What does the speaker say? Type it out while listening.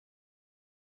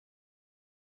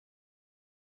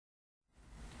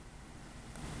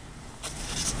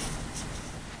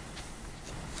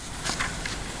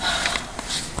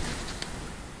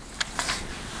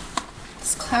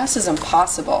class is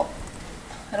impossible.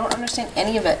 I don't understand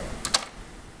any of it.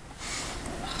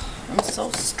 I'm so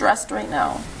stressed right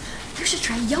now. You should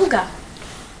try yoga.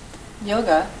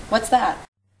 Yoga? What's that?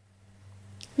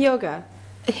 Yoga,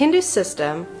 a Hindu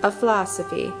system of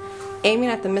philosophy aiming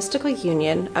at the mystical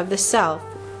union of the self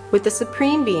with the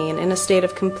Supreme Being in a state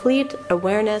of complete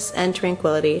awareness and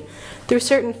tranquility through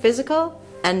certain physical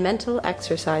and mental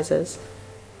exercises.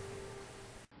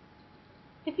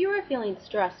 If you are feeling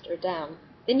stressed or down,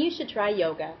 then you should try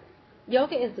yoga.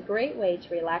 Yoga is a great way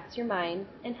to relax your mind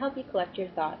and help you collect your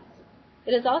thoughts.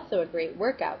 It is also a great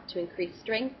workout to increase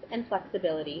strength and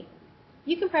flexibility.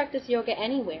 You can practice yoga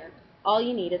anywhere. All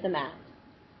you need is a mat.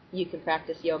 You can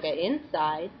practice yoga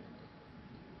inside,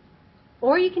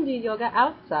 or you can do yoga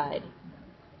outside.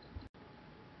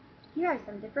 Here are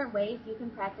some different ways you can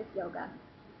practice yoga.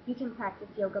 You can practice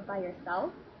yoga by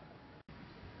yourself,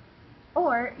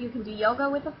 or you can do yoga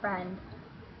with a friend.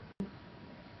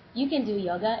 You can do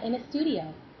yoga in a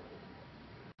studio,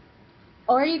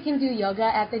 or you can do yoga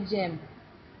at the gym.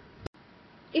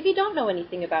 If you don't know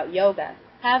anything about yoga,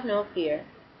 have no fear.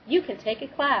 You can take a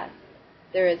class.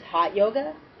 There is hot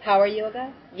yoga, power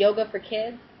yoga, yoga for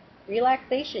kids,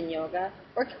 relaxation yoga,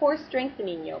 or core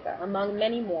strengthening yoga, among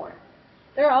many more.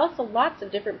 There are also lots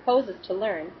of different poses to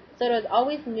learn, so it is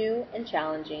always new and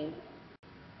challenging.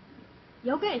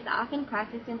 Yoga is often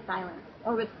practiced in silence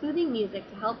or with soothing music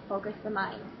to help focus the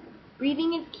mind.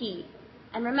 Breathing is key.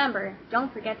 And remember,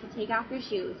 don't forget to take off your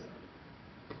shoes.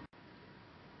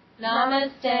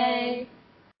 Namaste.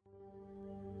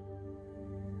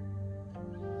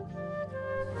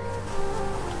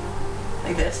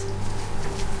 Like this?